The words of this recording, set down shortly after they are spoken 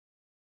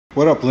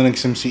What up,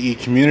 Linuxmce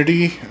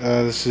community?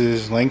 This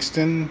is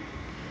Langston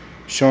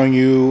showing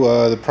you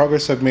the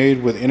progress I've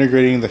made with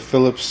integrating the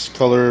Philips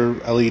color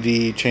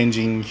LED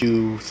changing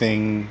hue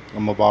thing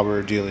on my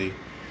bobber dealy.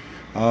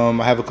 I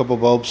have a couple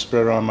bulbs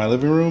spread around my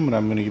living room, and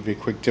I'm going to give you a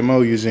quick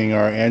demo using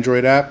our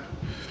Android app.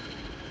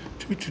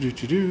 This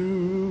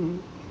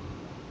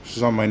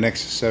is on my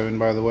Nexus 7,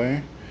 by the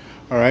way.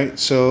 Alright,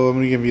 so I'm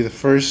going to give you the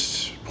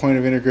first point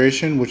of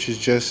integration, which is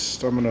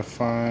just I'm going to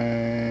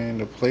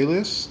find a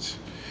playlist.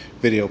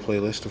 Video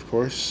playlist, of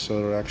course, so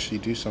it'll actually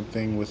do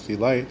something with the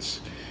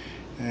lights.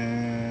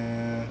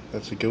 And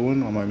that's a good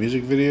one on my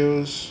music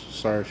videos.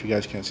 Sorry if you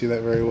guys can't see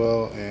that very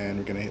well. And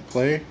we're gonna hit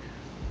play.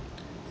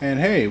 And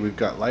hey, we've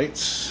got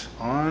lights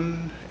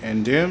on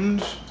and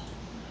dimmed.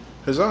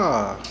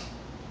 Huzzah!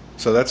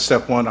 So that's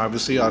step one,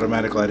 obviously,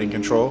 automatic lighting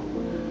control.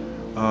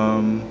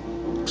 And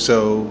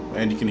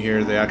you can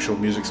hear the actual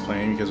music's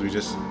playing because we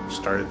just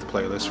started the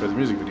playlist for the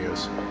music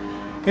videos.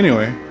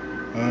 Anyway,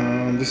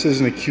 this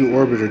isn't a Q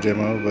orbiter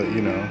demo, but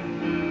you know.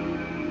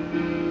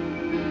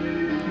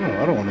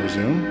 Oh, I don't want to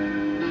resume.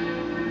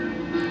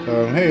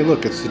 Hey,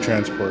 look, it's the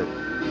transport.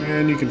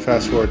 And you can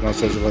fast forward and all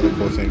sorts of other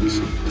cool things.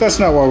 That's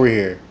not why we're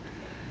here.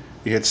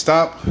 You hit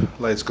stop,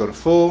 lights go to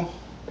full.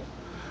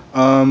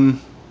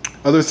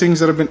 Other things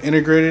that have been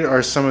integrated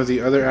are some of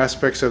the other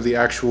aspects of the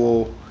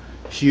actual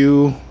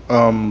hue,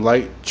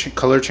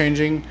 color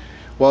changing.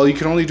 While you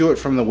can only do it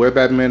from the web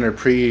admin or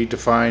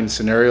predefined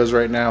scenarios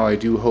right now, I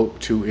do hope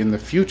to, in the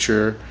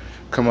future,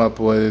 come up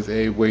with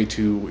a way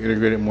to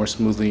integrate it more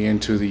smoothly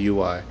into the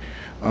UI.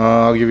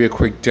 I'll give you a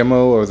quick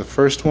demo of the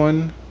first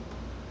one.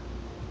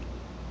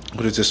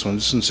 What is this one?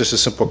 This one's just a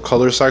simple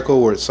color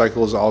cycle where it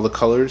cycles all the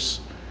colors.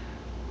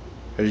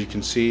 As you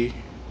can see,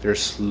 they're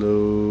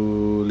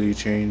slowly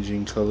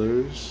changing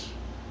colors.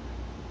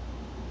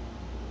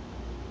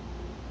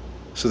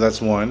 So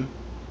that's one.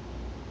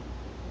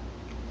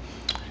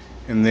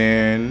 And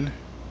then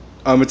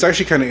it's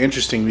actually kind of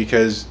interesting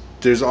because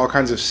there's all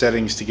kinds of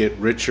settings to get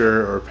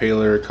richer or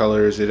paler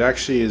colors. It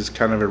actually is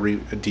kind of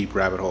a deep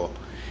rabbit hole.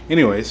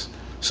 Anyways,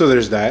 so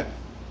there's that.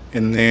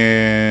 And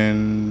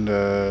then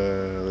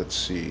let's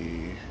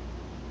see.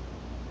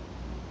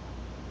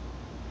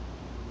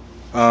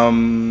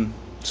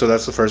 So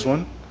that's the first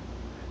one.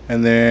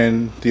 And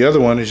then the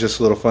other one is just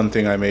a little fun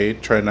thing I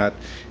made. Try not,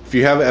 if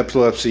you have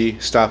epilepsy,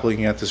 stop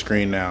looking at the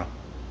screen now.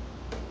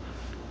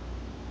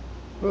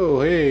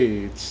 Oh,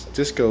 hey, it's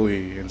disco-y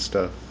and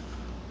stuff.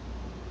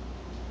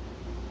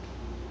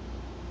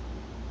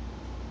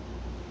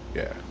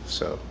 Yeah,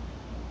 so.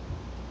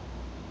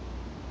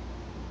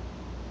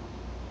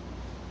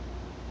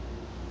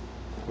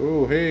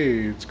 Oh,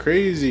 hey, it's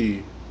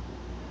crazy.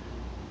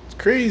 It's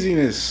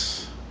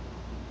craziness.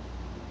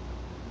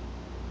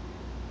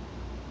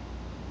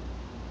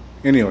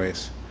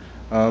 Anyways,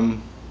 yeah,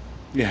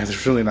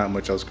 there's really not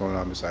much else going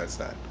on besides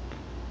that.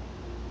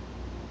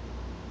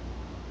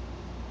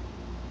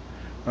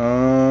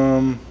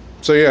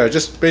 So yeah,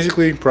 just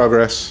basically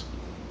progress.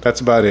 That's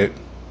about it.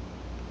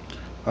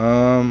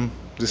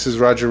 This is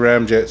Roger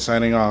Ramjet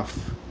signing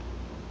off.